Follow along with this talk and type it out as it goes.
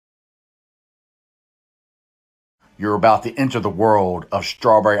You're about to enter the world of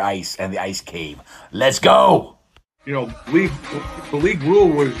Strawberry Ice and the Ice Cave. Let's go! You know, the league rule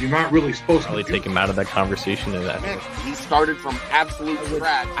was you're not really supposed to take him out of that conversation. He started from absolute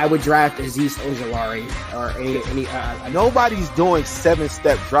scratch. I would draft Azeez Ojulari or any. Nobody's doing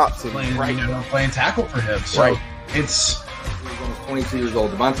 7-step drops in playing tackle for him. So right. It's 22 years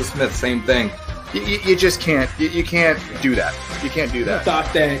old. Devonta Smith, same thing. You just can't. You can't do that. You can't do that. I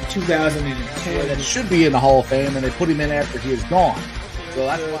thought that 2010 that he should be in the Hall of Fame, and they put him in after he was gone. So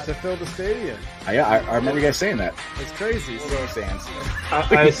that's why to fill the stadium. I remember you guys saying that. It's crazy.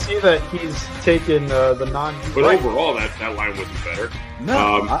 I see that he's taken the non. But overall, that line wasn't better.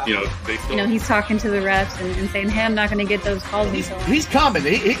 No, they still. He's talking to the refs and saying, "Hey, I'm not going to get those calls." He's coming. He's coming,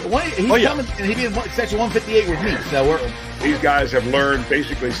 and he'll be in section 158 with me. So these guys have learned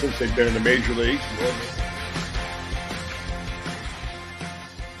basically since they've been in the major leagues.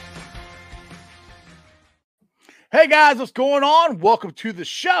 Hey guys, what's going on? Welcome to the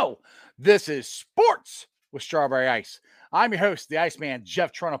show. This is Sports with Strawberry Ice. I'm your host, the Iceman,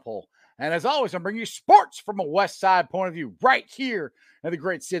 Jeff Trunapole. And as always, I'm bringing you sports from a West Side point of view right here in the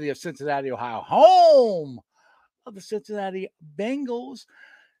great city of Cincinnati, Ohio, home of the Cincinnati Bengals.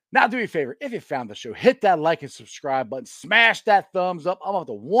 Now, do me a favor. If you found the show, hit that like and subscribe button. Smash that thumbs up. I'm up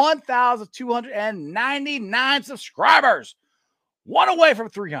to 1,299 subscribers. One away from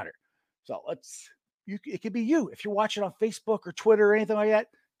 300. So it could be you. If you're watching on Facebook or Twitter or anything like that,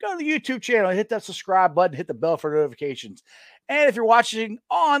 go to the YouTube channel, hit that subscribe button, hit the bell for notifications. And if you're watching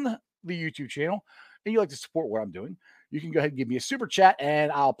on the YouTube channel and you like to support what I'm doing, you can go ahead and give me a super chat and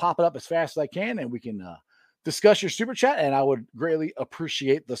I'll pop it up as fast as I can and we can discuss your super chat, and I would greatly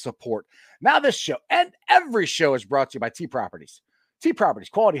appreciate the support. Now, this show and every show is brought to you by T Properties. T Properties,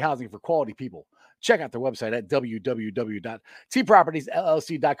 quality housing for quality people. Check out their website at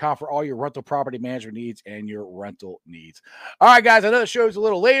www.tpropertiesllc.com for all your rental property management needs and your rental needs. All right, guys, I know the show is a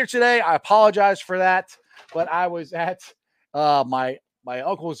little later today. I apologize for that, but I was at my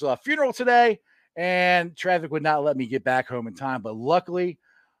uncle's funeral today, and traffic would not let me get back home in time. But luckily,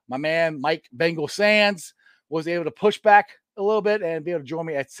 my man, Mike Bengal Sands, was able to push back a little bit and be able to join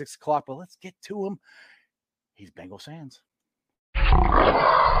me at 6 o'clock. But let's get to him. He's Bengal Sands.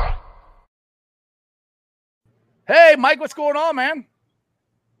 Hey, Mike, what's going on, man?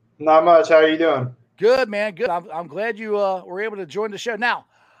 Not much. How are you doing? Good, man. Good. I'm glad you were able to join the show. Now,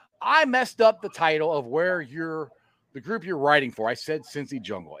 I messed up the title of where the group you're writing for. I said Cincy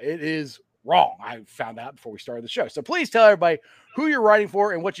Jungle. It is wrong. I found out before we started the show. So please tell everybody who you're writing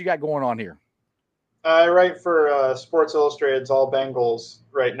for and what you got going on here. I write for Sports Illustrated's All Bengals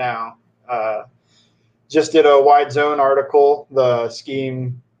right now. Just did a wide zone article, the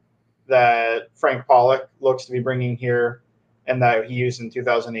scheme that Frank Pollock looks to be bringing here and that he used in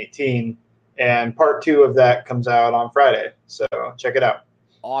 2018. And part 2 of that comes out on Friday. So check it out.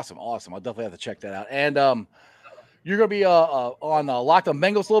 Awesome. I'll definitely have to check that out. And you're going to be on Locked on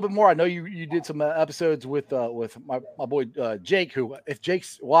Bengals a little bit more. I know you did some episodes with my boy Jake, who, if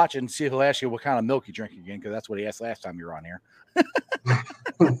Jake's watching, see if he'll ask you what kind of milk you drink again, because that's what he asked last time you were on here.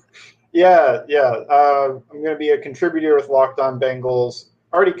 Yeah. I'm going to be a contributor with Locked on Bengals.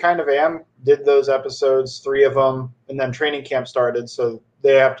 Already kind of am. Did those episodes, 3 of them, and then training camp started, so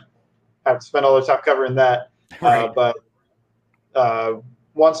they have to spend all their time covering that. Right. But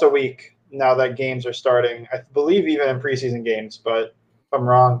once a week now that games are starting, I believe even in preseason games. But if I'm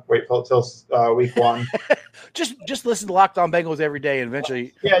wrong, wait till week 1. just listen to Locked on Bengals every day, and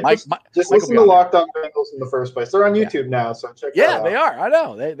eventually, just listen to Locked on Bengals in the first place. They're on YouTube now, so check. Yeah, they are. I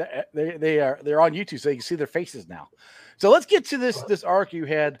know they're on YouTube, so you can see their faces now. So let's get to this arc you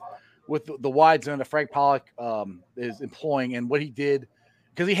had with the wide zone that Frank Pollock is employing and what he did,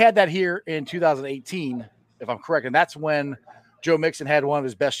 because he had that here in 2018, if I'm correct, and that's when Joe Mixon had one of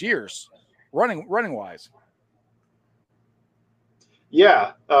his best years running wise.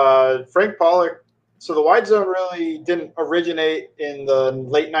 Yeah, Frank Pollock. So the wide zone really didn't originate in the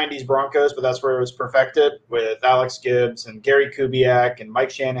late 90s Broncos, but that's where it was perfected with Alex Gibbs and Gary Kubiak and Mike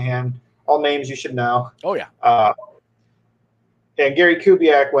Shanahan, all names you should know. Oh, yeah. And Gary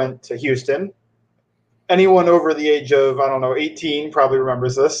Kubiak went to Houston. Anyone over the age of, 18 probably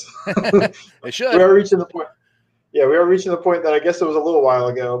remembers this. They should. We are reaching the point. Yeah, we are reaching the point that I guess it was a little while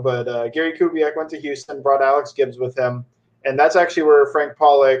ago, but Gary Kubiak went to Houston, brought Alex Gibbs with him. And that's actually where Frank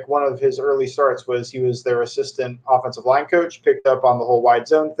Pollock, one of his early starts, was he was their assistant offensive line coach, picked up on the whole wide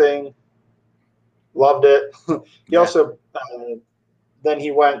zone thing, loved it. He also then he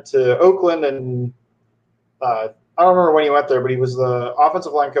went to Oakland, and I don't remember when he went there, but he was the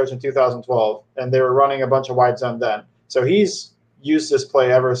offensive line coach in 2012, and they were running a bunch of wide zone then. So he's used this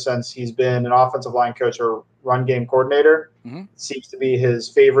play ever since he's been an offensive line coach or run game coordinator. Mm-hmm. Seems to be his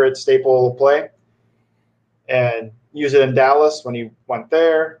favorite staple play. And use it in Dallas when he went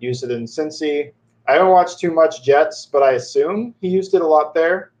there, use it in Cincy. I haven't watched too much Jets, but I assume he used it a lot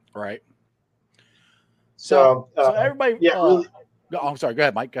there. Right. So everybody, really, I'm sorry. Go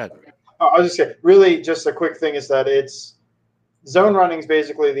ahead, Mike. Go ahead. I was just saying, really, just a quick thing is that it's zone running is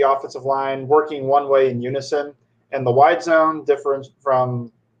basically the offensive line working one way in unison, and the wide zone, different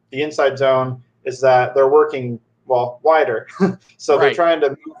from the inside zone, is that they're working wider. So Right.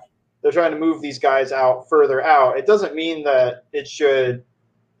 they're trying to move these guys out further out. It doesn't mean that it should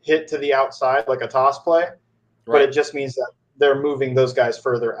hit to the outside like a toss play, but Right. it just means that they're moving those guys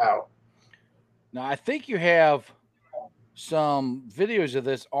further out. Now, I think you have some videos of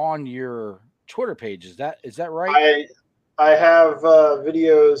this on your Twitter page. Is that right? I have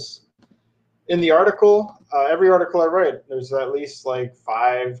videos in the article. Every article I write, there's at least like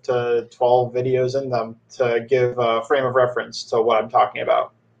 5 to 12 videos in them to give a frame of reference to what I'm talking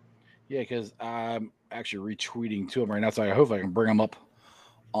about. Yeah, because I'm actually retweeting to them right now, so I hope I can bring them up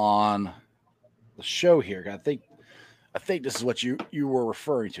on the show here. I think this is what you were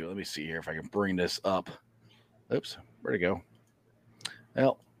referring to. Let me see here if I can bring this up. Oops, where'd it go?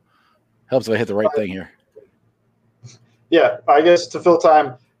 Well, helps if I hit the right thing here. Yeah, I guess to fill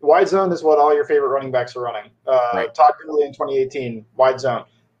time, wide zone is what all your favorite running backs are running. Right. Todd Gurley in 2018, wide zone.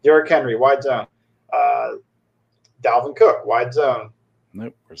 Derrick Henry, wide zone. Dalvin Cook, wide zone.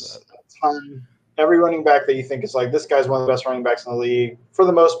 Nope, where's that? Every running back that you think is like, this guy's one of the best running backs in the league, for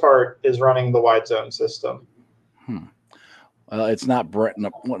the most part, is running the wide zone system. Well, it's not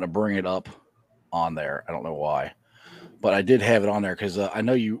wanting to bring it up on there. I don't know why, but I did have it on there because I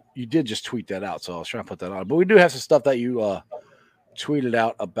know you did just tweet that out, so I was trying to put that on. But we do have some stuff that you tweeted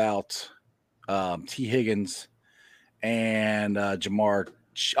out about T. Higgins and Jamar.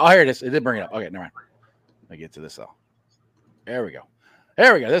 Oh, here it is. It did bring it up. Okay, never mind. Let me get to this though. There we go.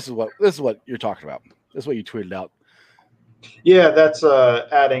 This is what you're talking about. This is what you tweeted out. Yeah, that's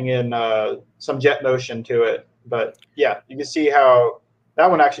adding in some jet motion to it. But yeah, you can see how that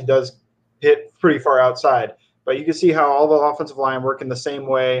one actually does hit pretty far outside. But you can see how all the offensive line work in the same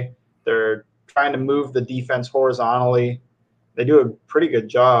way. They're trying to move the defense horizontally. They do a pretty good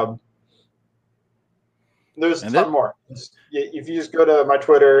job. There's a ton more. If you just go to my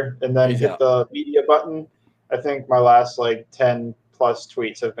Twitter and then hit the media button, I think my last 10 plus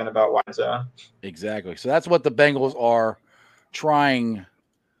tweets have been about wide zone. Exactly. So that's what the Bengals are trying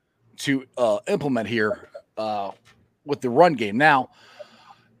to implement here with the run game. Now,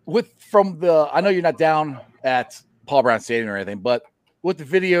 I know you're not down at Paul Brown Stadium or anything, but with the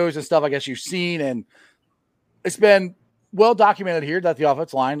videos and stuff, I guess you've seen, and it's been well documented here that the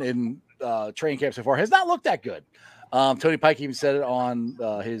offensive line in training camp so far has not looked that good. Tony Pike even said it on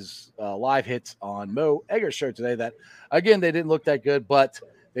his live hits on Mo Egger's show today that, again, they didn't look that good, but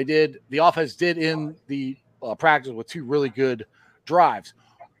the offense did in the practice with 2 really good drives.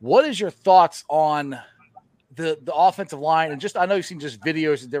 What is your thoughts on the offensive line? And just, I know you've seen just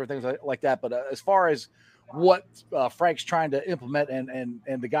videos and different things like that, but as far as what Frank's trying to implement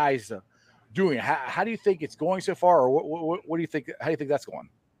and the guys doing, how do you think it's going so far, or what do you think? How do you think that's going?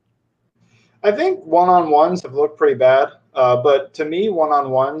 I think one-on-ones have looked pretty bad, but to me,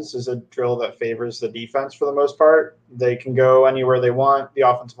 one-on-ones is a drill that favors the defense for the most part. They can go anywhere they want. The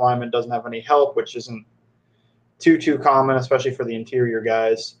offensive lineman doesn't have any help, which isn't too common, especially for the interior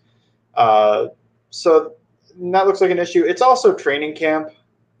guys. So that looks like an issue. It's also training camp.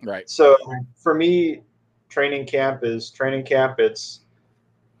 Right. So for me, training camp is training camp. It's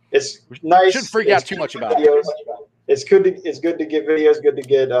nice. Shouldn't freak out too much about it. It's good to get videos, good to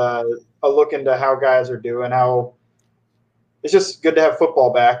get a look into how guys are doing, how it's just good to have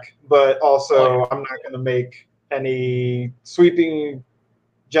football back, but also I'm not going to make any sweeping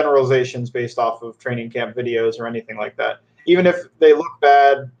generalizations based off of training camp videos or anything like that. Even if they look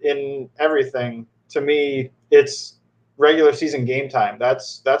bad in everything, to me, it's regular season game time.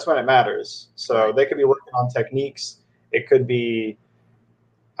 That's when it matters. So they could be working on techniques. It could be,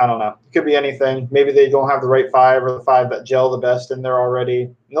 I don't know. It could be anything. Maybe they don't have the right 5 or the 5 that gel the best in there already.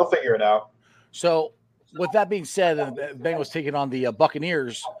 And they'll figure it out. So with that being said, the Bengals taking on the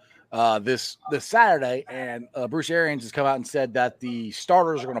Buccaneers this Saturday, and Bruce Arians has come out and said that the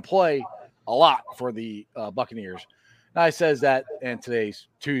starters are going to play a lot for the Buccaneers. Now he says that, and today's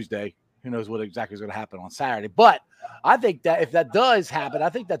Tuesday. Who knows what exactly is going to happen on Saturday. But I think that if that does happen, I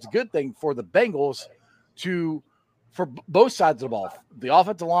think that's a good thing for the Bengals for both sides of the ball, the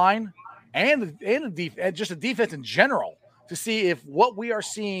offensive line and just the defense in general, to see if what we are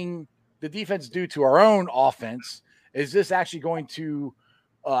seeing the defense do to our own offense Is this actually going to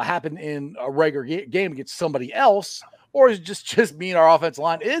happen in a regular game against somebody else, or is it just me and our offensive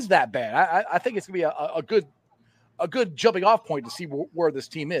line is that bad? I think it's going to be a good jumping off point to see where this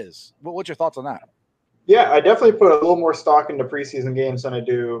team is. What's your thoughts on that? Yeah, I definitely put a little more stock into preseason games than I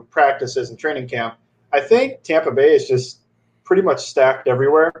do practices and training camp. I think Tampa Bay is just pretty much stacked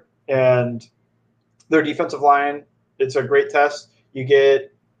everywhere, and their defensive line, it's a great test. You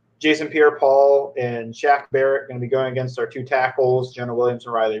get Jason Pierre-Paul and Shaq Barrett going to be going against our 2 tackles, Jonah Williams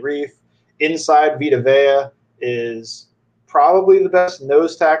and Riley Reef. Inside, Vita Vea is probably the best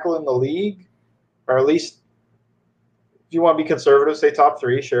nose tackle in the league, or at least if you want to be conservative, say top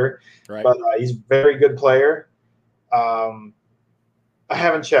 3, sure. Right. But he's a very good player. I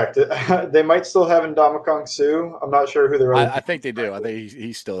haven't checked. They might still have Ndamukong Suh. I'm not sure who they're. I think they do. I think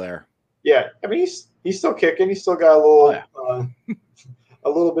he's still there. Yeah, I mean he's still kicking. He's still got a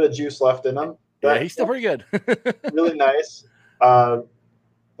little bit of juice left in him. He's still pretty good. Really nice. I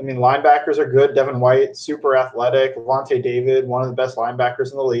mean, linebackers are good. Devin White, super athletic. Levante David, one of the best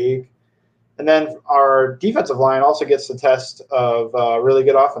linebackers in the league. And then our defensive line also gets the test of a really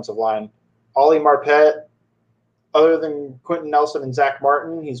good offensive line. Ollie Marpet, other than Quentin Nelson and Zach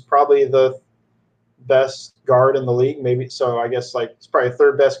Martin, he's probably the best guard in the league. Maybe so. I guess he's probably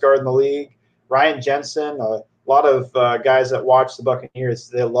 3rd best guard in the league. Ryan Jensen, a lot of guys that watch the Buccaneers,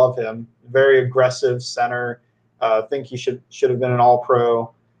 they love him. Very aggressive center. Think he should have been an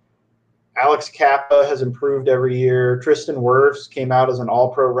All-Pro. Alex Kappa has improved every year. Tristan Wirfs came out as an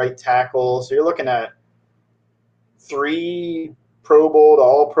All-Pro right tackle. So you're looking at 3 Pro Bowl to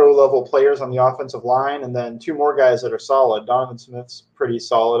All-Pro level players on the offensive line, and then 2 more guys that are solid. Donovan Smith's pretty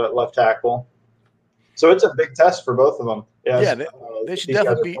solid at left tackle. So it's a big test for both of them. Yeah, they should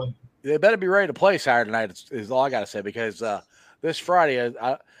definitely be. They better be ready to play Saturday night. Is all I got to say, because this Friday,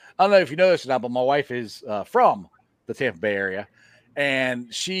 I don't know if you know this or not, but my wife is from the Tampa Bay area,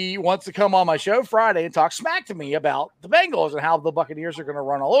 and she wants to come on my show Friday and talk smack to me about the Bengals and how the Buccaneers are going to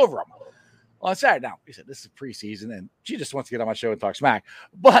run all over them on Saturday. Now, he said this is preseason, and she just wants to get on my show and talk smack.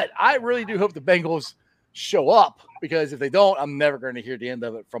 But I really do hope the Bengals show up, because if they don't, I'm never going to hear the end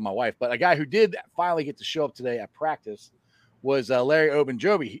of it from my wife. But a guy who did finally get to show up today at practice was Larry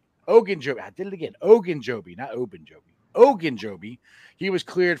Ogunjobi. I did it again. Ogunjobi, not Ogunjobi. Ogunjobi. He was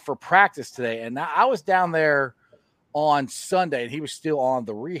cleared for practice today, and I was down there on Sunday, and he was still on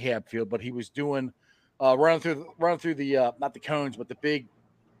the rehab field, but he was doing running through the not the cones, but the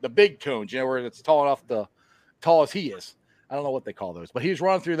big cones, where it's tall as he is. I don't know what they call those, but he was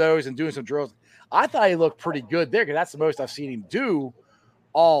running through those and doing some drills. I thought he looked pretty good there, because that's the most I've seen him do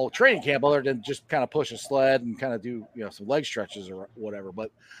all training camp, other than just kind of push a sled and kind of do some leg stretches or whatever.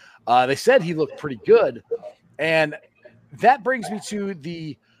 But they said he looked pretty good, and that brings me to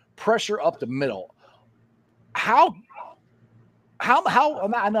the pressure up the middle. How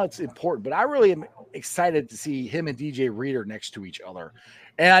I know it's important, but I really am excited to see him and DJ Reader next to each other.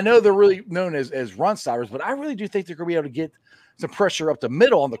 And I know they're really known as run stoppers, but I really do think they're going to be able to get some pressure up the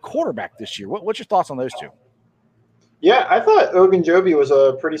middle on the quarterback this year. What's your thoughts on those 2? Yeah, I thought Ogunjobi was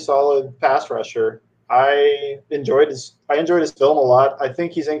a pretty solid pass rusher. I enjoyed his film a lot. I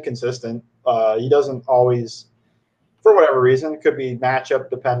think he's inconsistent. He doesn't always, for whatever reason, it could be matchup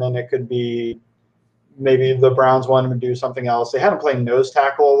dependent. It could be maybe the Browns want him to do something else. They had him playing nose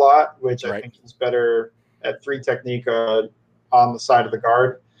tackle a lot, which I think he's better at 3 technique on the side of the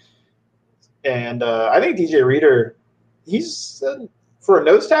guard. And I think DJ Reader, he's for a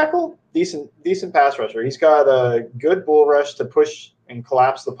nose tackle, decent pass rusher. He's got a good bull rush to push and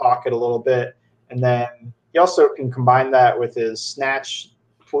collapse the pocket a little bit, and then he also can combine that with his snatch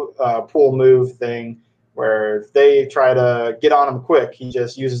pull move thing, where if they try to get on him quick, he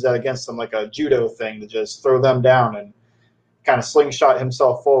just uses that against them like a judo thing to just throw them down and kind of slingshot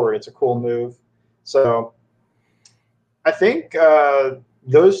himself forward. It's a cool move. So I think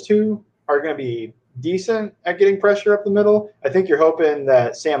those 2 are going to be decent at getting pressure up the middle. I think you're hoping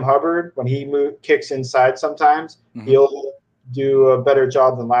that Sam Hubbard, when he kicks inside sometimes, he'll do a better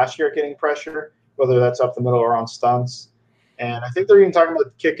job than last year at getting pressure, whether that's up the middle or on stunts. And I think they're even talking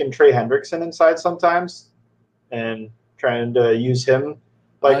about kicking Trey Hendrickson inside sometimes and trying to use him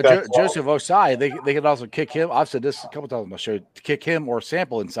like that. Joseph Osai, they could also kick him. I've said this a couple times on my show, to kick him or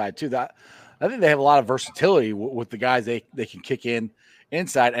Sample inside too. That I think they have a lot of versatility with the guys they can kick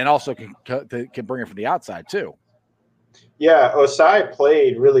inside, and also can bring it from the outside too. Yeah, Osai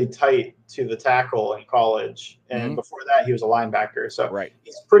played really tight to the tackle in college, and before that he was a linebacker. So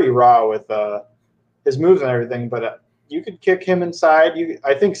he's pretty raw with his moves and everything, but you could kick him inside.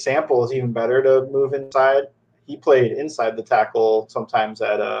 I think Sample is even better to move inside. He played inside the tackle sometimes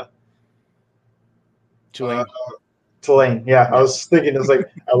at Tulane. Tulane, yeah. I was thinking, it was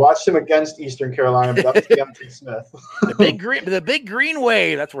like, I watched him against Eastern Carolina, but that was Deontay Smith. the big green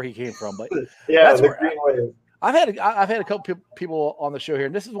wave. That's where he came from. But yeah, that's the green wave. I've had a couple people on the show here,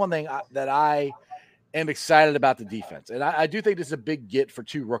 and this is one thing that I am excited about the defense. And I do think this is a big get for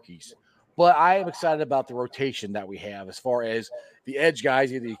 2 rookies. But I am excited about the rotation that we have as far as the edge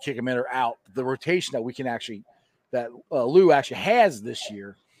guys, either you kick them in or out. The rotation that we can actually – that Lou actually has this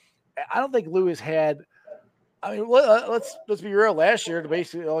year. I don't think Lou has had – I mean, let's be real. Last year,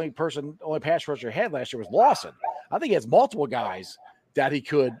 basically the only pass rusher he had last year was Lawson. I think he has multiple guys that he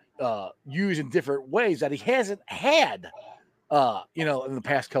could use in different ways that he hasn't had, in the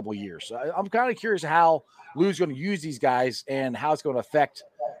past couple of years. So I'm kind of curious how Lou's going to use these guys and how it's going to affect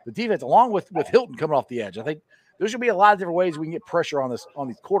the defense, along with Hilton coming off the edge. I think there's going to be a lot of different ways we can get pressure on these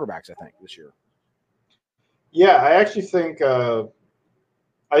quarterbacks, I think, this year. Yeah, I actually think I've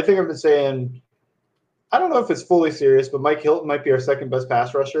been saying – I don't know if it's fully serious, but Mike Hilton might be our second best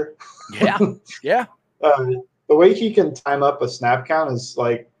pass rusher. Yeah, yeah. The way he can time up a snap count is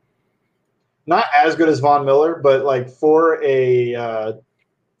like not as good as Von Miller, but like for a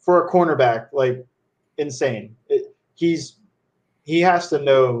cornerback, like insane. He has to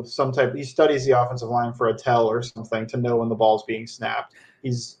know he studies the offensive line for a tell or something to know when the ball's being snapped.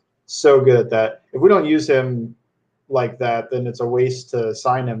 He's so good at that. If we don't use him like that, then it's a waste to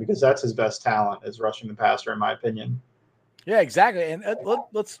sign him because that's his best talent is rushing the passer, in my opinion. Yeah, exactly. And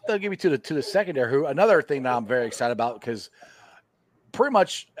let's give you to the secondary. Who another thing that I'm very excited about because pretty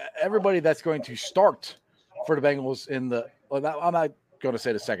much everybody that's going to start for the Bengals I'm not going to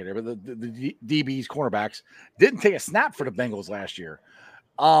say the secondary, but the DBs, cornerbacks didn't take a snap for the Bengals last year.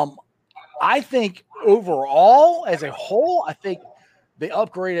 I think overall, as a whole, I think they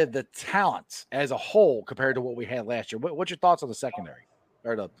upgraded the talent as a whole compared to what we had last year. What's your thoughts on the secondary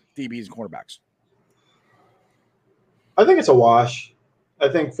or the DBs and cornerbacks? I think it's a wash. I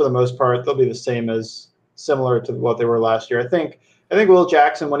think for the most part, they'll be similar to what they were last year. I think Will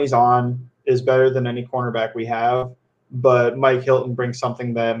Jackson, when he's on, is better than any cornerback we have, but Mike Hilton brings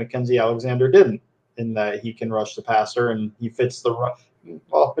something that Mackenzie Alexander didn't, in that he can rush the passer and he fits the run.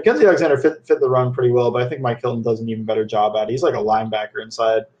 Well, Mackenzie Alexander fit the run pretty well, but I think Mike Hilton does an even better job at it. He's like a linebacker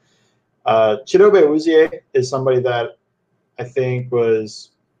inside. Chidobe Awuzie is somebody that I think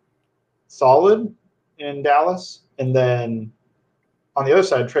was solid in Dallas. And then on the other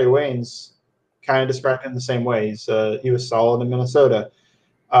side, Trey Waynes kind of described him the same way. He was solid in Minnesota.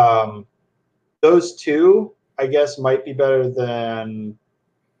 Those two, I guess, might be better than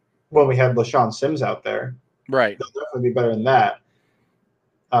when we had LaShawn Sims out there. Right. They'll definitely be better than that.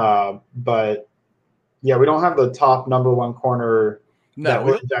 But yeah, we don't have the top number one corner that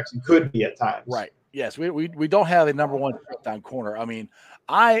Will Jackson could be at times. Right. Yes. We don't have a number one down corner. I mean,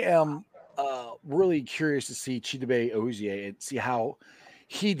 I am really curious to see Chidobe Awuzie and see how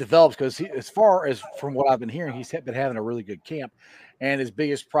he develops because as far as from what I've been hearing, he's been having a really good camp. And his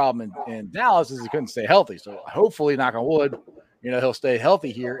biggest problem in Dallas is he couldn't stay healthy. So hopefully, knock on wood, he'll stay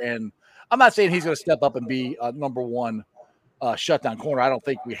healthy here. And I'm not saying he's going to step up and be a number one shutdown corner. I don't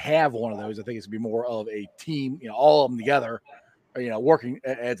think we have one of those. I think it's going to be more of a team, all of them together, working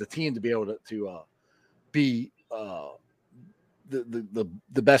as a team to be able to be the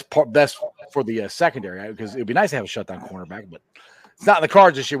best for the secondary. Because it'd be nice to have a shutdown cornerback, but it's not in the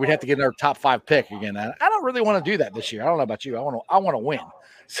cards this year. We'd have to get another top 5 pick again. I don't really want to do that this year. I don't know about you. I want to win.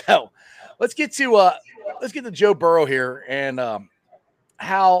 So let's get to Joe Burrow here and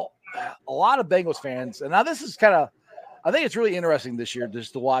how a lot of Bengals fans. And now this is I think it's really interesting this year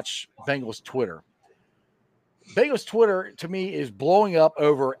just to watch Bengals Twitter. Bengals Twitter to me is blowing up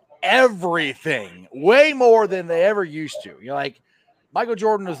over everything way more than they ever used to. Like Michael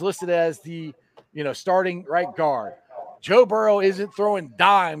Jordan is listed as the starting right guard. Joe Burrow isn't throwing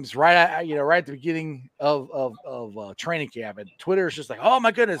dimes right at the beginning of training camp, and Twitter is just like, oh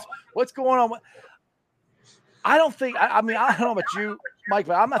my goodness, what's going on? I don't think. I mean, I don't know about you, Mike,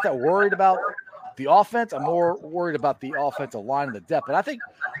 but I'm not that worried about the offense. I'm more worried about the offensive line and the depth. But I think,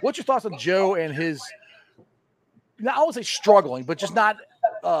 what's your thoughts on Joe and his? I won't say struggling, but just not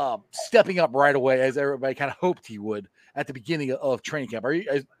stepping up right away as everybody kind of hoped he would at the beginning of training camp. Are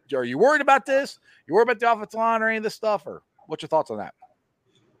you worried about this? You worried about the offensive line or any of this stuff, or what's your thoughts on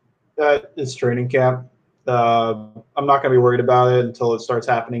that? It's training camp. I'm not going to be worried about it until it starts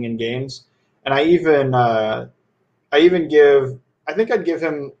happening in games. And I think I'd give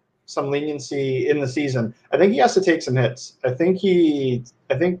him some leniency in the season. I think he has to take some hits. I think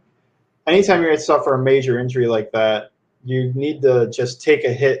anytime you're going to suffer a major injury like that, you need to just take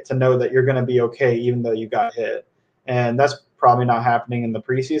a hit to know that you're going to be okay, even though you got hit. And that's probably not happening in the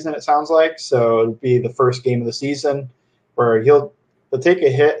preseason, it sounds like. So it'll be the first game of the season where he'll take a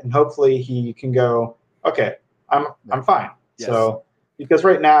hit and hopefully he can go, okay, I'm fine. Yes. So because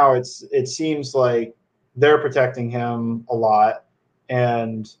right now it seems like they're protecting him a lot,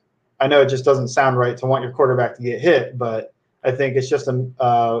 and I know it just doesn't sound right to want your quarterback to get hit, but I think it's just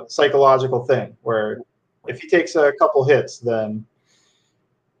a psychological thing where if he takes a couple hits, then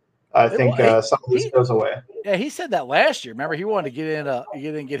I think some of this goes away. Yeah, he said that last year. Remember, he wanted to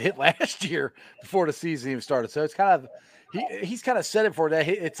get hit last year before the season even started. So it's kind of he's kind of set it for that.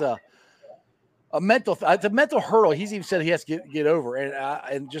 It's a mental hurdle. He's even said he has to get over,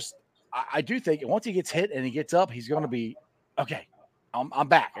 and just I do think once he gets hit and he gets up, he's going to be okay. I'm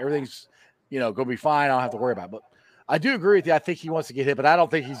back. Everything's going to be fine. I don't have to worry about it. But I do agree with you. I think he wants to get hit, but I don't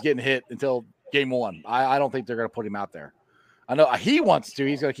think he's getting hit until game one. I don't think they're going to put him out there. I know he wants to.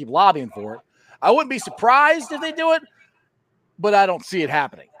 He's going to keep lobbying for it. I wouldn't be surprised if they do it, but I don't see it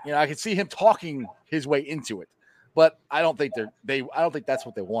happening. I can see him talking his way into it, but I don't think I don't think that's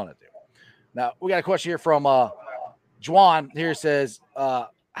what they want to do. Now we got a question here from Juan. Here says,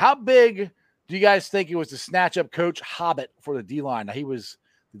 "How big do you guys think it was to snatch up Coach Hobbit for the D-line?" Now, he was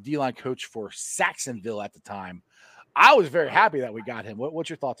the D-line coach for Saxonville at the time. I was very happy that we got him. What's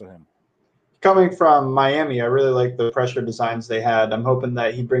your thoughts on him? Coming from Miami, I really like the pressure designs they had. I'm hoping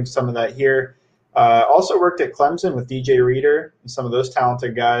that he brings some of that here. Also worked at Clemson with DJ Reader and some of those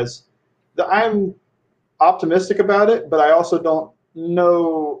talented guys. I'm optimistic about it, but I also don't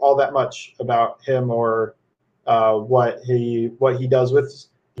know all that much about him or what he does with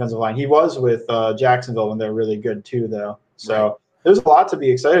defensive line. He was with Jacksonville when they're really good too, though. So there's a lot to be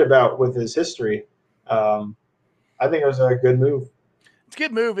excited about with his history. I think it was a good move. It's a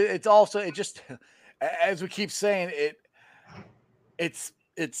good move. It's also as we keep saying it's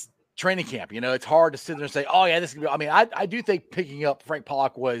training camp. It's hard to sit there and say, oh yeah, this is gonna be. I mean, I do think picking up Frank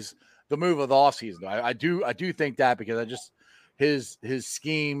Pollock was the move of the offseason. I do think that because his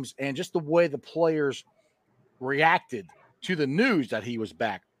schemes and just the way the players reacted to the news that he was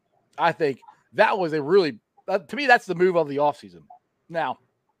back. I think that was a really to me that's the move of the offseason. Now,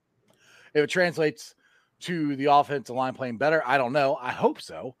 if it translates to the offensive line playing better, I don't know. I hope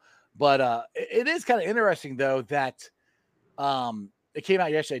so. But it is kind of interesting, though, that it came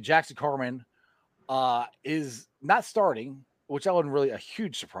out yesterday. Jackson Carman is not starting, which that wasn't really a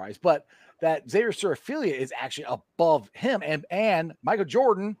huge surprise, but that Xavier Seraphilia is actually above him. And Michael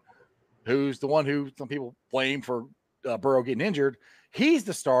Jordan, who's the one who some people blame for Burrow getting injured, he's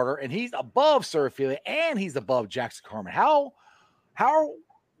the starter, and he's above Seraphilia, and he's above Jackson Carman. How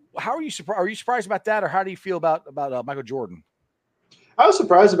are you surprised? Are you surprised about that, or how do you feel about Michael Jordan? I was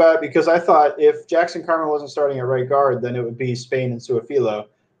surprised about it because I thought if Jackson Carman wasn't starting at right guard, then it would be Spain and Suafilo.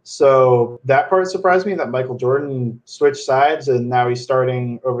 So that part surprised me that Michael Jordan switched sides and now he's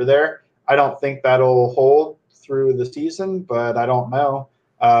starting over there. I don't think that'll hold through the season, but I don't know.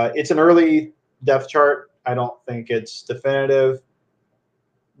 It's an early depth chart. I don't think it's definitive.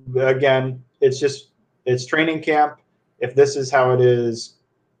 Again, it's training camp. If this is how it is,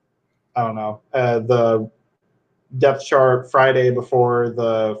 I don't know, the depth chart Friday before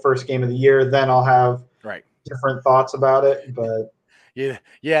the first game of the year, then I'll have different thoughts about it. But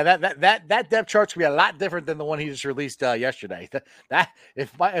yeah, that depth chart's gonna be a lot different than the one he just released yesterday. That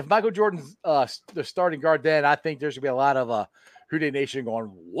if Michael Jordan's the starting guard, then I think there's gonna be a lot of Houday Nation going,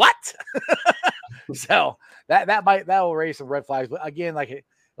 what? So that will raise some red flags. But again, like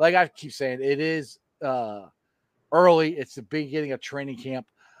I keep saying, it is early. It's the beginning of training camp.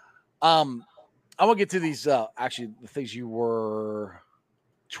 I want to get to these actually the things you were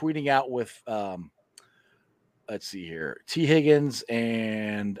tweeting out with let's see here. T. Higgins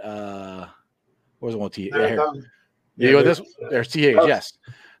and what was the one T? There's T. Higgins, yes.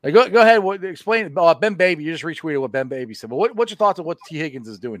 Now go ahead, explain Ben Baby. You just retweeted what Ben Baby said. But what's your thoughts on what T. Higgins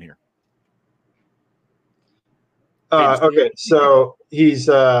is doing here? Okay, so he's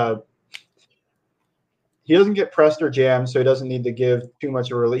he doesn't get pressed or jammed, so he doesn't need to give too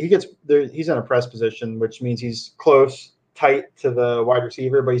much of a release. He's in a press position, which means he's close, tight to the wide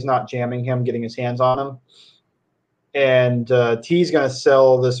receiver, but he's not jamming him, getting his hands on him. And T's going to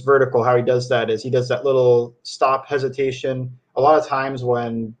sell this vertical. How he does that is he does that little stop hesitation. A lot of times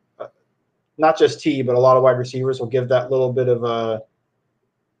when not just T, but a lot of wide receivers will give that little bit of a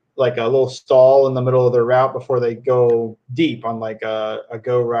little stall in the middle of their route before they go deep on like a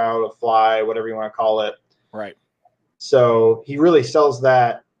go route, a fly, whatever you want to call it. Right. So he really sells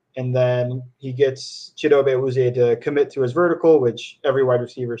that, and then he gets Chidobe Awuzie to commit to his vertical, which every wide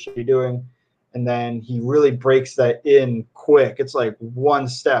receiver should be doing. And then he really breaks that in quick. It's like one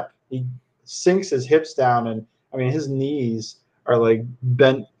step. He sinks his hips down, and I mean, his knees are like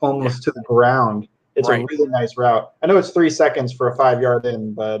bent almost to the ground. It's a really nice route. I know it's 3 seconds for a 5-yard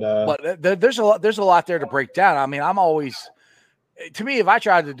in, but there's a lot there to break down. I mean, I'm always, to me, if I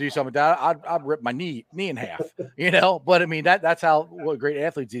tried to do something like that, I'd rip my knee in half, But I mean, that's how what great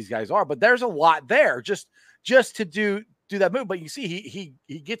athletes these guys are. But there's a lot there just to do that move. But you see,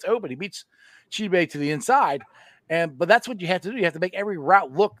 he gets open. He beats Chidobe to the inside, but that's what you have to do. You have to make every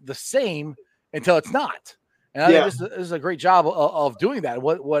route look the same until it's not. And I think this is a great job of doing that.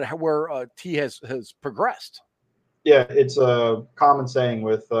 Where T has progressed. Yeah, it's a common saying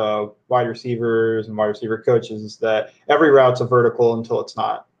with wide receivers and wide receiver coaches is that every route's a vertical until it's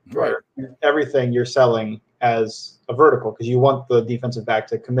not. Right. Everything you're selling as a vertical because you want the defensive back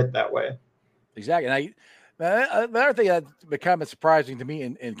to commit that way. Exactly. And the other thing that became surprising to me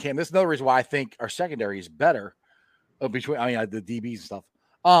in Cam, this is another reason why I think our secondary is better between the DBs and stuff,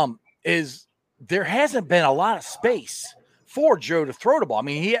 is there hasn't been a lot of space for Joe to throw the ball. I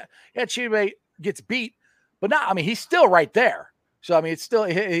mean, he had Chidobe gets beat, but not, I mean, he's still right there. So, I mean, it's still,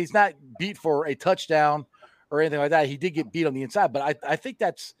 he's not beat for a touchdown or anything like that. He did get beat on the inside, but I think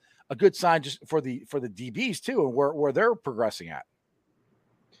that's a good sign just for the DBs too, and where they're progressing at.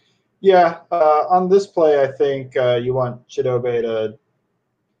 Yeah. On this play, I think you want Chidobe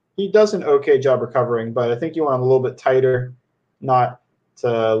he does an okay job recovering, but I think you want him a little bit tighter, not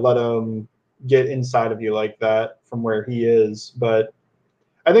to let him get inside of you like that from where he is. But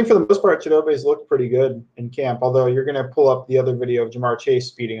I think for the most part, Chidobe's looked pretty good in camp, although you're going to pull up the other video of Jamar Chase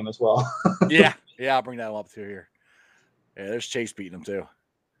speeding him as well. Yeah, I'll bring that up too here. Yeah, there's Chase beating him too.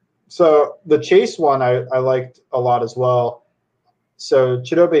 So the Chase one I liked a lot as well. So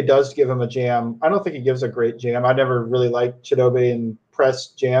Chidobe does give him a jam. I don't think he gives a great jam. I never really liked Chidobe in press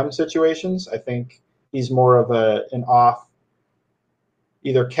jam situations. I think he's more of an off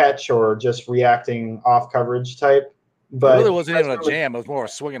either catch or just reacting off coverage type. But it really wasn't even a jam. It was more a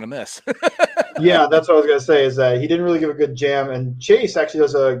swing and a miss. Yeah, that's what I was going to say is that he didn't really give a good jam. And Chase actually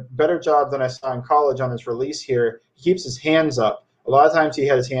does a better job than I saw in college on his release here. He keeps his hands up. A lot of times he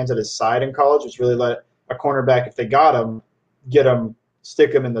had his hands at his side in college, which really let a cornerback, if they got him,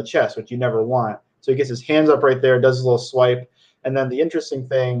 stick him in the chest, which you never want. So he gets his hands up right there, does a little swipe. And then the interesting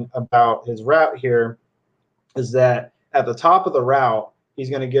thing about his route here is that at the top of the route,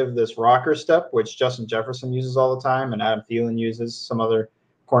 he's going to give this rocker step, which Justin Jefferson uses all the time, and Adam Thielen uses. Some other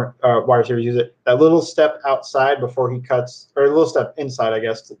wide receivers use it. That little step outside before he cuts, or a little step inside, I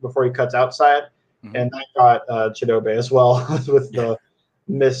guess, before he cuts outside. Mm-hmm. And that got Chidobe as well with the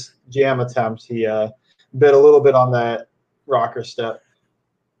missed jam attempt. He bit a little bit on that rocker step.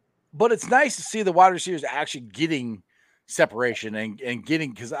 But it's nice to see the wide receivers actually getting separation and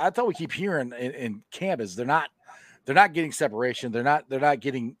getting, because I thought we keep hearing in camp is they're not getting separation. They're not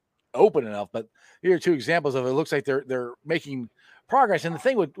getting open enough. But here are two examples of it. It looks like they're making progress. And the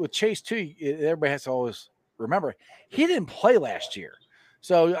thing with Chase too, everybody has to always remember he didn't play last year.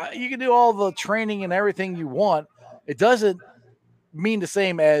 So you can do all the training and everything you want. It doesn't mean the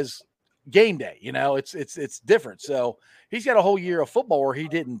same as game day. It's different. So he's got a whole year of football where he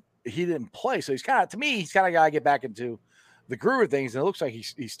didn't play. So he's kind of got to get back into the groove of things. And it looks like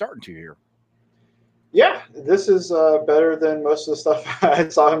he's starting to here. Yeah, this is better than most of the stuff I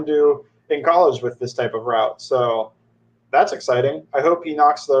saw him do in college with this type of route. So that's exciting. I hope he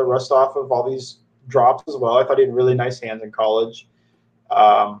knocks the rust off of all these drops as well. I thought he had really nice hands in college.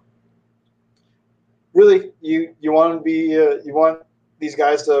 Really, you want these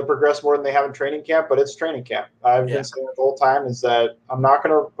guys to progress more than they have in training camp, but it's training camp. I've been saying the whole time is that I'm not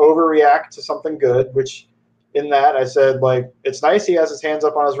going to overreact to something good, which in that I said, like, it's nice he has his hands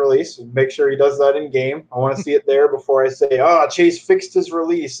up on his release. Make sure he does that in game. I want to see it there before I say, oh, Chase fixed his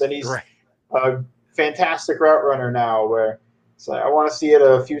release and he's a fantastic route runner now, where it's like, I want to see it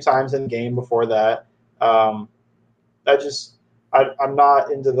a few times in game before that. I'm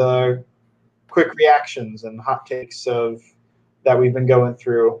not into the quick reactions and hot takes of that we've been going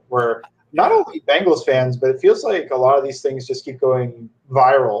through, where not only Bengals fans, but it feels like a lot of these things just keep going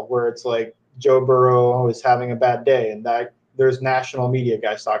viral, where it's like Joe Burrow is having a bad day, and that there's national media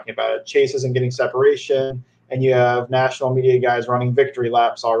guys talking about it. Chase isn't getting separation, and you have national media guys running victory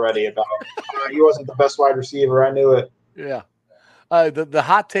laps already about he wasn't the best wide receiver. I knew it. Yeah, the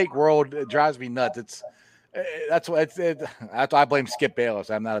hot take world drives me nuts. That's why I blame Skip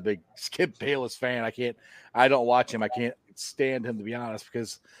Bayless. I'm not a big Skip Bayless fan. I don't watch him. I can't stand him, to be honest,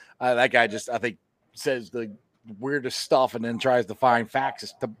 because that guy just, I think, says the weirdest stuff and then tries to find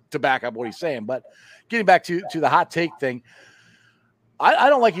facts to back up what he's saying. But getting back to the hot take thing, I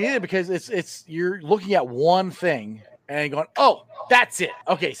don't like it either, because it's you're looking at one thing and going, oh, that's it.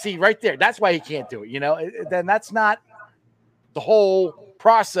 Okay, see right there. That's why he can't do it. Then that's not the whole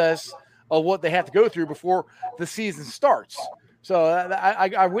process of what they have to go through before the season starts. So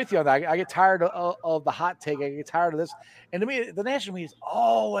I'm with you on that. I get tired of the hot take. I get tired of this. And to me, the national media is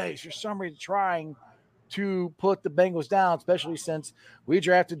always, for some reason, trying to put the Bengals down, especially since we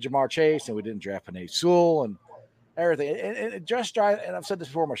drafted Jamar Chase and we didn't draft Penei Sewell and everything. And it just drives, and I've said this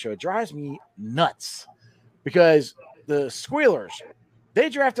before on my show, it drives me nuts because the Squealers, they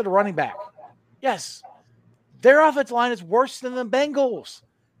drafted a running back. Yes, their offensive line is worse than the Bengals.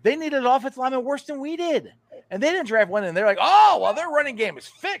 They needed an offensive lineman worse than we did. And they didn't draft one, and they're like, oh, well, their running game is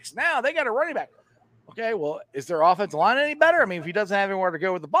fixed now. They got a running back. Okay, well, is their offensive line any better? I mean, if he doesn't have anywhere to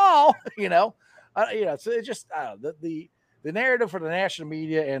go with the ball, so it's just the narrative for the national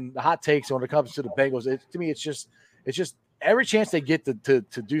media and the hot takes when it comes to the Bengals. To me, it's just every chance they get to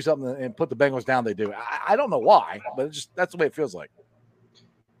do something and put the Bengals down, they do. I don't know why, but that's the way it feels like.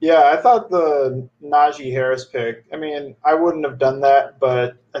 Yeah, I thought the Najee Harris pick, I mean, I wouldn't have done that,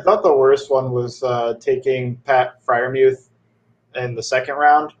 but I thought the worst one was taking Pat Freiermuth in the second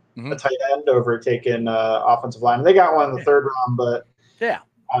round, a tight end, over taking offensive line. They got one in the third round, but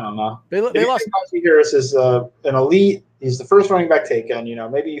I don't know. They lost. Najee Harris is an elite. He's the first running back taken.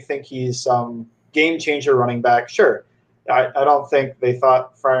 Maybe you think he's some game-changer running back. Sure. I don't think they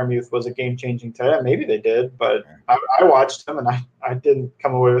thought Freiermuth was a game-changing tight end. Maybe they did, but I watched him, and I didn't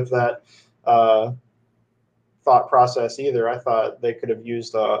come away with that thought process either. I thought they could have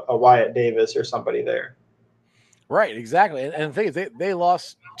used a Wyatt Davis or somebody there. Right, exactly. And the thing is, they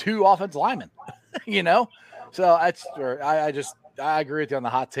lost 2 offensive linemen, So I agree with you on the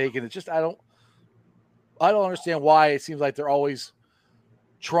hot take, and it's just I don't understand why it seems like they're always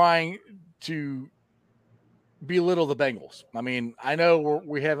trying to belittle the Bengals. I mean, I know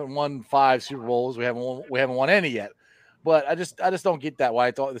we haven't won 5 Super Bowls. We haven't won any yet. But I just don't get that why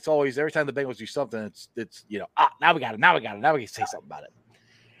it's always every time the Bengals do something, it's now we got it. Now we can say something about it.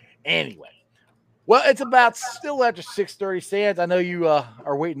 Anyway. Well, it's about still after 6:30, Sands. I know you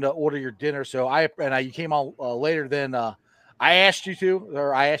are waiting to order your dinner, so you came on later than I asked you to,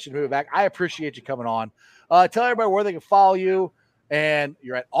 or I asked you to move it back. I appreciate you coming on. Tell everybody where they can follow you, and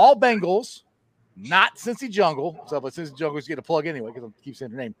you're at All Bengals, not Cincy Jungle. So, but Cincy Jungle is getting a plug anyway because I keep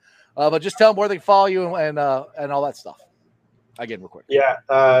saying your name. But just tell them where they can follow you and all that stuff. Again, real quick. Yeah,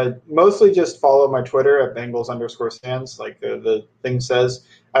 mostly just follow my Twitter at Bengals_Sands, like the thing says.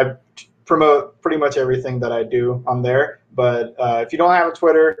 I promote pretty much everything that I do on there. But if you don't have a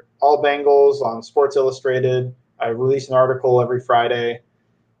Twitter, All Bengals on Sports Illustrated. I release an article every Friday,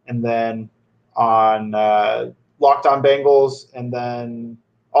 and then on Locked On Bengals, and then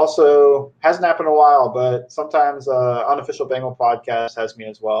also hasn't happened in a while, but sometimes Unofficial Bengal Podcast has me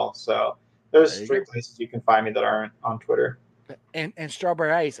as well. So there's 3 places you can find me that aren't on Twitter. And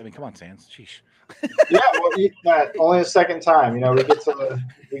Strawberry Ice. I mean, come on, Sands. Sheesh. Yeah, well, that only a second time. We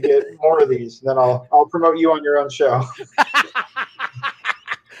get more of these, and then I'll promote you on your own show.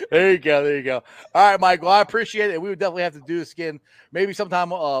 There you go. All right, Michael, I appreciate it. We would definitely have to do this again. Maybe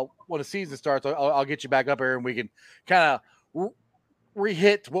sometime when the season starts, I'll get you back up here and we can kind of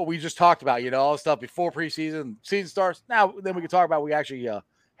re-hit what we just talked about. All the stuff before preseason, season starts. Now, then we can talk about we actually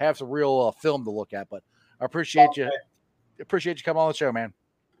have some real film to look at. But I appreciate you. Appreciate you coming on the show, man.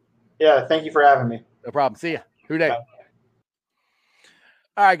 Yeah, thank you for having me. No problem. See ya. Who day? All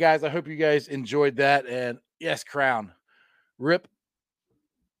right, guys. I hope you guys enjoyed that. And yes, Crown. Rip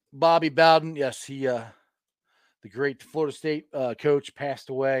Bobby Bowden. Yes, he the great Florida State coach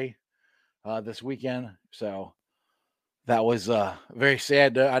passed away this weekend. So that was very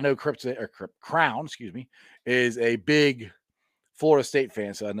sad. I know Crown, is a big Florida State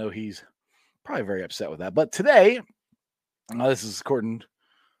fan. So I know he's probably very upset with that. But today, this is according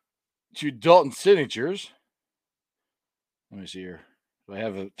to Dalton Signatures. Let me see here. Do I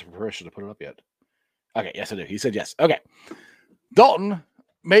have a permission to put it up yet? Okay, yes, I do. He said yes. Okay. Dalton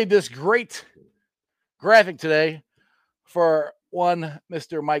made this great graphic today for one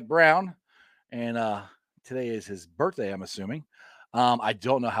Mr. Mike Brown. And today is his birthday, I'm assuming. I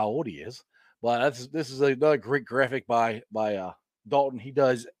don't know how old he is, but this is another great graphic by Dalton. He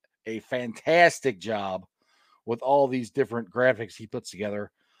does a fantastic job with all these different graphics he puts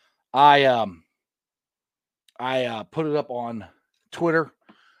together. I put it up on Twitter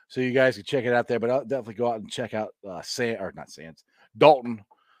so you guys can check it out there, but I'll definitely go out and check out Dalton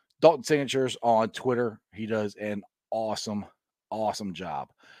Signatures on Twitter. He does an awesome job.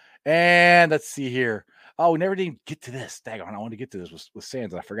 And let's see here. Oh, we never did get to this. Dang on, I wanted to get to this with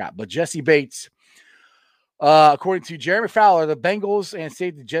Sands, and I forgot. But Jesse Bates, according to Jeremy Fowler, the Bengals and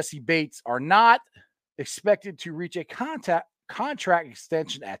safety Jesse Bates expected to reach a contract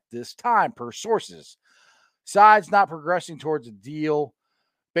extension at this time, per sources. Sides not progressing towards a deal.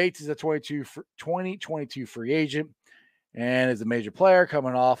 Bates is a 2022 free agent and is a major player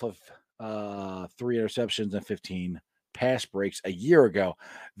coming off of 3 interceptions and 15 pass breaks a year ago.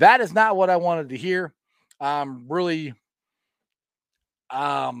 That is not what I wanted to hear. I'm really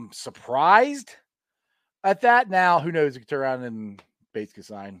surprised at that. Now, who knows? It could turn around and Bates could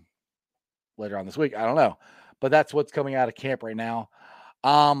sign later on this week. I don't know. But that's what's coming out of camp right now.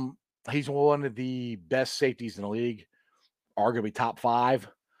 He's one of the best safeties in the league, arguably top 5.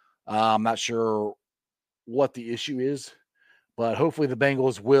 I'm not sure what the issue is, but hopefully the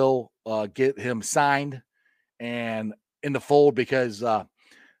Bengals will get him signed and in the fold, because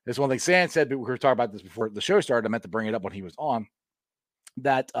there's one thing Sam said, but we were talking about this before the show started. I meant to bring it up when he was on,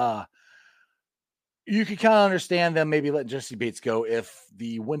 that you can kind of understand them maybe letting Jessie Bates go if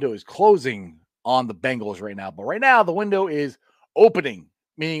the window is closing on the Bengals right now. But right now the window is opening,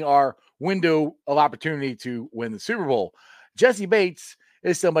 meaning our window of opportunity to win the Super Bowl. Jessie Bates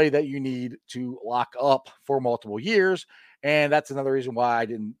is somebody that you need to lock up for multiple years. And that's another reason why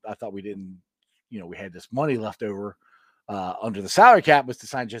I thought we didn't, we had this money left over under the salary cap, was to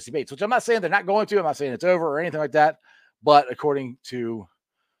sign Jessie Bates, which I'm not saying they're not going to. I'm not saying it's over or anything like that. But according to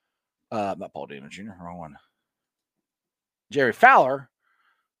not Paul Dana Jr., wrong one, Jerry Fowler,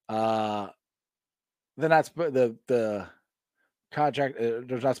 they're not the contract.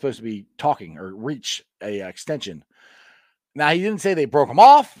 They're not supposed to be talking or reach a extension. Now, he didn't say they broke them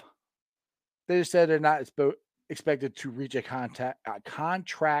off. They just said they're not expected to reach a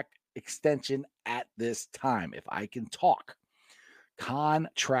contract extension at this time. If I can talk,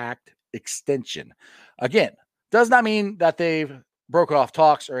 contract extension. Again, does not mean that they've broken off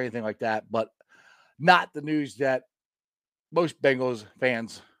talks or anything like that, but not the news that most Bengals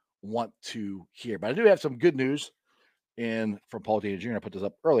fans want to hear. But I do have some good news from Paul Dana Jr. I put this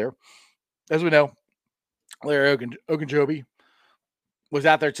up earlier. As we know, Larry Ogunjobi was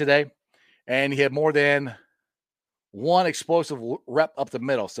out there today, and he had more than one explosive rep up the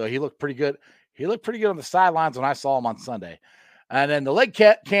middle. So he looked pretty good. He looked pretty good on the sidelines when I saw him on Sunday. And then the leg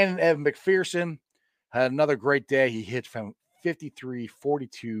cannon, Evan McPherson, had another great day. He hit from 53,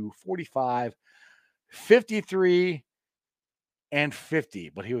 42, 45, 53, and 50.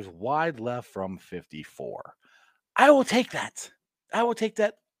 But he was wide left from 54. I will take that. I will take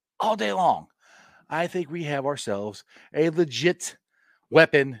that all day long. I think we have ourselves a legit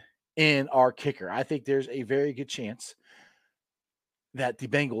weapon in our kicker. I think there's a very good chance that the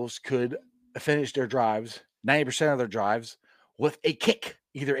Bengals could finish their drives, 90% of their drives, with a kick,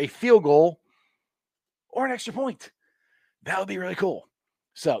 either a field goal or an extra point. That would be really cool.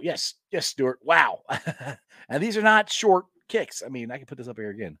 So, yes, Stuart. Wow. And these are not short kicks. I mean, I can put this up here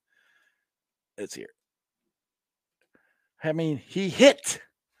again. Let's hear. I mean, he hit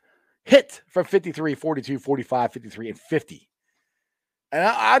from 53, 42, 45, 53, and 50. And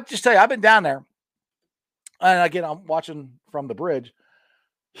I just tell you, I've been down there. And again, I'm watching from the bridge.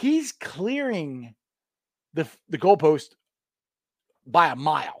 He's clearing the goalpost by a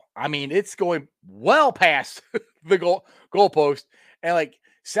mile. I mean, it's going well past the goalpost. And like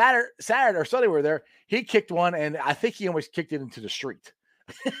Saturday or Sunday we were there, he kicked one, and I think he almost kicked it into the street.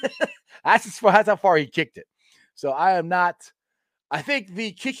 That's how far he kicked it. So I think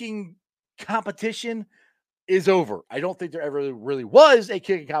the kicking competition is over. I don't think there ever really was a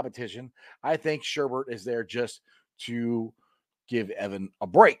kicking competition. I think Sherbert is there just to give Evan a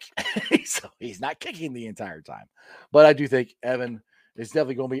break. So he's not kicking the entire time. But I do think Evan is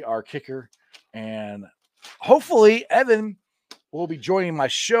definitely going to be our kicker. And hopefully Evan will be joining my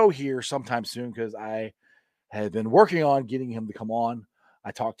show here sometime soon, because I have been working on getting him to come on.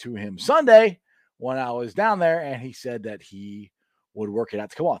 I talked to him Sunday when I was down there, and he said that he would work it out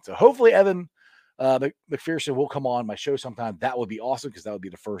to come on. So hopefully Evan McPherson will come on my show sometime. That would be awesome, because that would be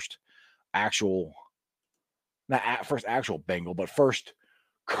the first actual Bengal, but first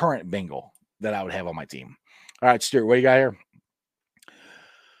current Bengal that I would have on my team. All right, Stuart, what do you got here?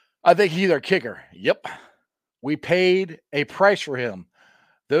 I think he's our kicker. Yep. We paid a price for him.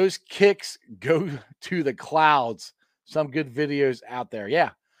 Those kicks go to the clouds. Some good videos out there.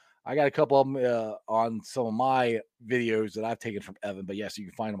 Yeah. I got a couple of them on some of my videos that I've taken from Evan, but yes, you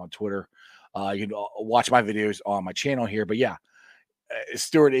can find them on Twitter. You can watch my videos on my channel here, but yeah,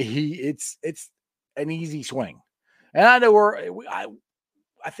 Stuart, it's an easy swing. And I know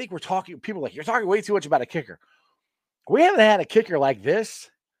I think we're talking, people are like, you're talking way too much about a kicker. We haven't had a kicker like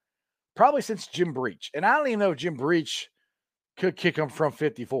this probably since Jim Breach. And I don't even know if Jim Breach could kick him from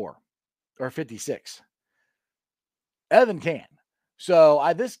 54 or 56. Evan can. So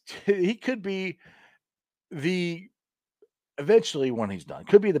he could be eventually when he's done,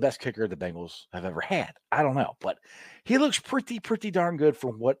 could be the best kicker the Bengals have ever had. I don't know, but he looks pretty darn good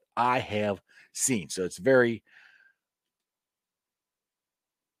from what I have seen. So it's very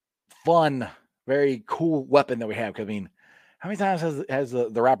fun, very cool weapon that we have. I mean, how many times has the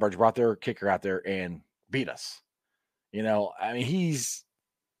Ratbirds brought their kicker out there and beat us? You know, I mean, he's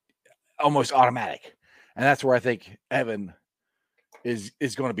almost automatic. And that's where I think Evan is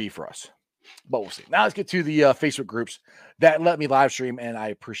going to be for us. But we'll see. Now let's get to the Facebook groups that let me live stream, and I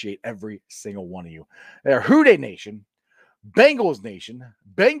appreciate every single one of you. They're Houday Nation, Bengals Nation,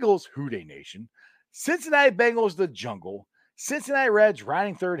 Bengals Houday Nation, Cincinnati Bengals The Jungle, Cincinnati Reds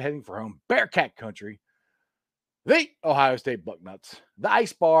riding third, heading for home, Bearcat Country, the Ohio State Bucknuts, the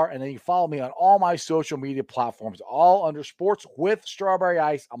Ice Bar, and then you follow me on all my social media platforms, all under Sports with Strawberry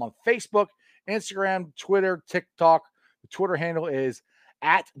Ice. I'm on Facebook, Instagram, Twitter, TikTok. The Twitter handle is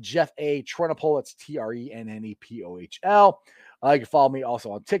at Jeff A. Trennepohl. That's TRENNEPOHL. You can follow me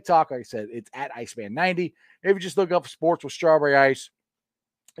also on TikTok. Like I said, it's at Iceman90. If you just look up Sports with Strawberry Ice,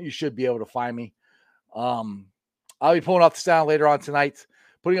 you should be able to find me. I'll be pulling off the sound later on tonight,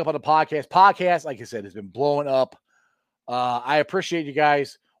 putting up on the podcast. Podcast, like I said, has been blowing up. I appreciate you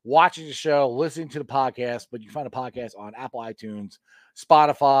guys watching the show, listening to the podcast, but you can find the podcast on Apple iTunes,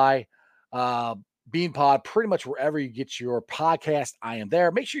 Spotify, BeanPod, pretty much wherever you get your podcast. I am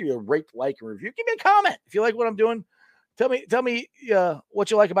there. Make sure you rate, like, and review. Give me a comment if you like what I'm doing. Tell me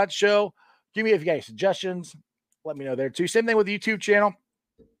what you like about the show. Give me if you got any suggestions. Let me know there too. Same thing with the YouTube channel.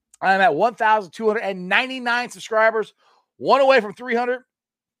 I'm at 1,299 subscribers, one away from 300.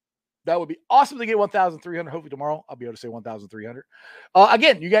 That would be awesome to get 1,300. Hopefully tomorrow I'll be able to say 1,300.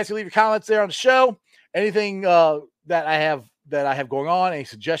 Again, you guys can leave your comments there on the show. Anything that I have going on, any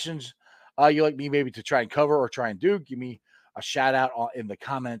suggestions you like me maybe to try and cover or try and do, give me a shout out in the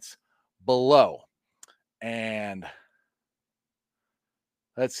comments below. And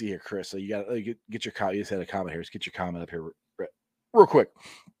let's see here, Chris. So you got to get your comment. You just had a comment here. Let's get your comment up here real quick.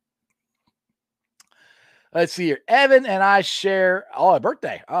 Let's see here. Evan and I share a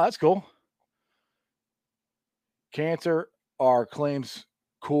birthday. Oh, that's cool. Cancer our claims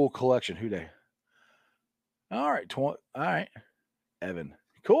cool collection. Who day? All right. All right. Evan.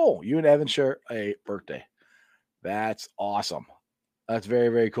 Cool. You and Evan share a birthday. That's awesome. That's very,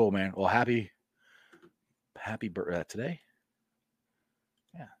 very cool, man. Well, happy birthday today.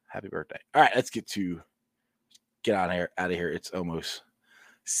 Yeah. Happy birthday. All right. Let's get out of here. It's almost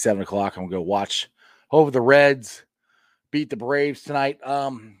 7 o'clock. I'm going to go watch. Hope the Reds beat the Braves tonight. I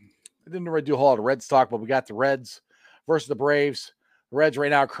didn't really do a whole lot of Reds talk, but we got the Reds versus the Braves. The Reds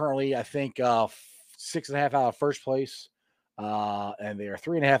right now currently, I think, 6.5 out of first place, and they are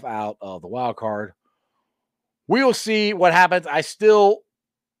 3.5 out of the wild card. We will see what happens. I still,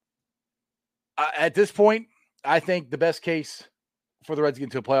 at this point, I think the best case for the Reds to get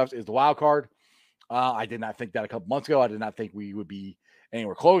into the playoffs is the wild card. I did not think that a couple months ago. I did not think we would be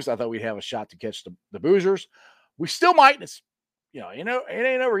anywhere close. I thought we'd have a shot to catch the Boozers. We still might. It's, it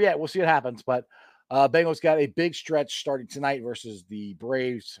ain't over yet. We'll see what happens. But Bengals got a big stretch starting tonight versus the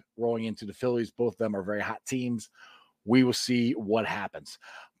Braves, rolling into the Phillies. Both of them are very hot teams. We will see what happens.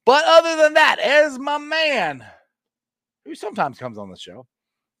 But other than that, as my man, who sometimes comes on the show,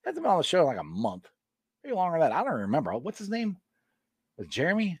 hasn't been on the show in like a month, maybe longer than that. I don't remember. What's his name? Was it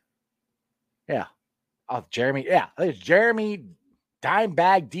Jeremy? Yeah. Oh, Jeremy. Yeah. I think it's Jeremy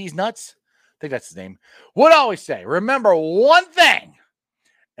Dimebag D's Nuts. I think that's his name. Would always say, remember one thing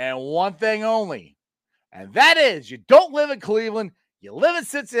and one thing only. And that is you don't live in Cleveland. You live in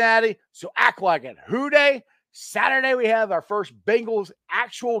Cincinnati. So act like it. Houday. Saturday, we have our first Bengals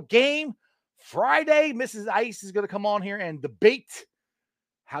actual game. Friday, Mrs. Ice is going to come on here and debate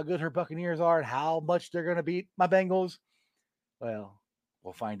how good her Buccaneers are and how much they're going to beat my Bengals. Well,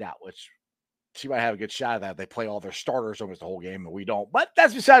 we'll find out, which she might have a good shot at that. They play all their starters almost the whole game, and we don't. But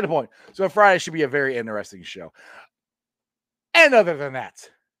that's beside the point. So Friday should be a very interesting show. And other than that,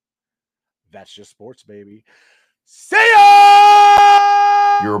 that's just sports, baby. See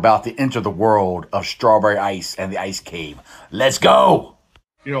ya! You're about to enter the world of Strawberry Ice and the Ice Cave. Let's go!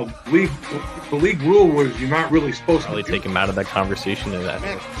 The league rule was you're not really supposed to take him out of that conversation.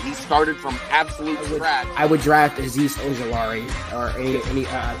 He started from absolute scratch. I would draft Azeez Ojulari or any.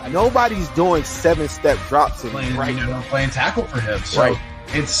 Nobody's doing 7-step drops in playing tackle for him. So right.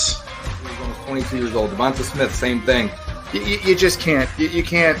 He's almost 22 years old. Devonta Smith, same thing. You just can't. You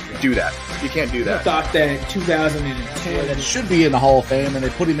can't do that. You can't do that. I thought that 2010 should be in the Hall of Fame, and they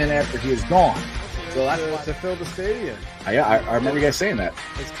put him in after he was gone. So that's why. To fill the stadium. I remember you guys saying that.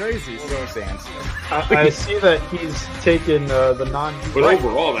 It's crazy. I see that he's taken the non. But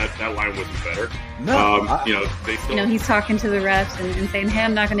overall, that line wasn't better. No, you know, they still. You know, he's talking to the refs and saying, "Hey,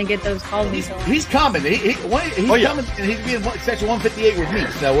 I'm not going to get those calls." He's coming. He's coming, and he's being section 158 with me.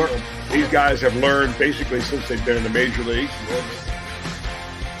 So these guys have learned basically since they've been in the major leagues.